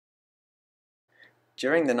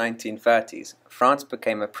During the 1930s, France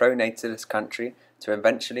became a pro-natalist country to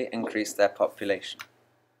eventually increase their population.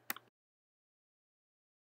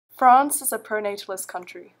 France is a pro-natalist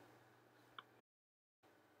country.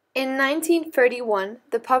 In 1931,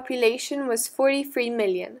 the population was 43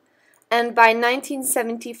 million, and by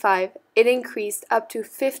 1975, it increased up to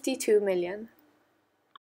 52 million.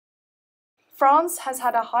 France has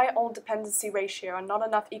had a high old dependency ratio and not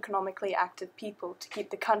enough economically active people to keep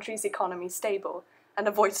the country's economy stable and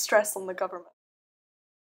avoid stress on the government.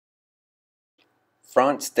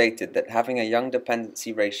 France stated that having a young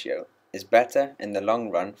dependency ratio is better in the long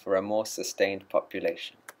run for a more sustained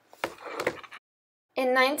population.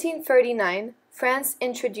 In 1939, France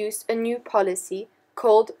introduced a new policy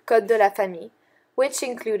called Code de la famille, which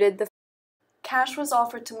included the cash was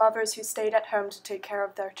offered to mothers who stayed at home to take care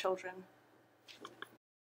of their children.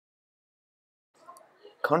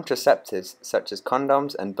 Contraceptives such as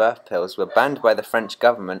condoms and birth pills were banned by the French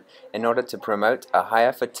government in order to promote a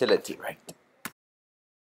higher fertility rate.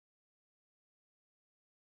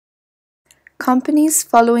 Companies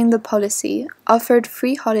following the policy offered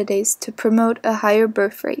free holidays to promote a higher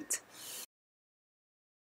birth rate.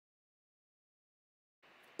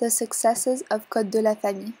 The successes of Code de la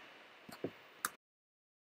famille.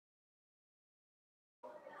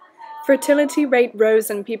 Fertility rate rose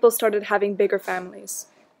and people started having bigger families.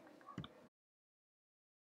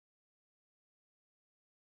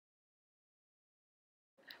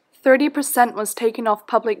 %30 was taken off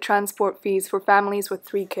public transport fees for families with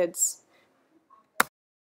 3 kids.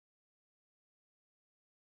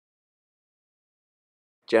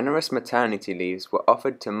 Generous maternity leaves were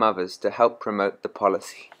offered to mothers to help promote the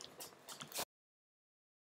policy.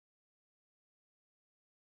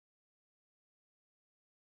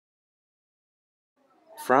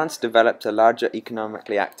 France developed a larger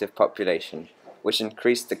economically active population, which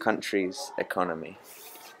increased the country's economy.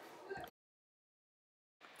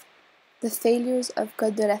 The failures of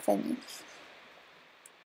Code de la famille.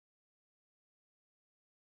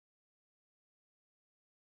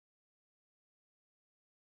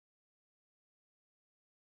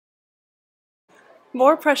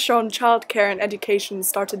 More pressure on childcare and education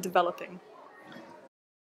started developing.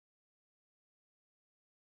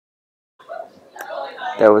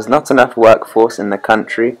 There was not enough workforce in the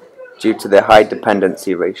country due to the high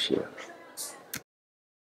dependency ratio.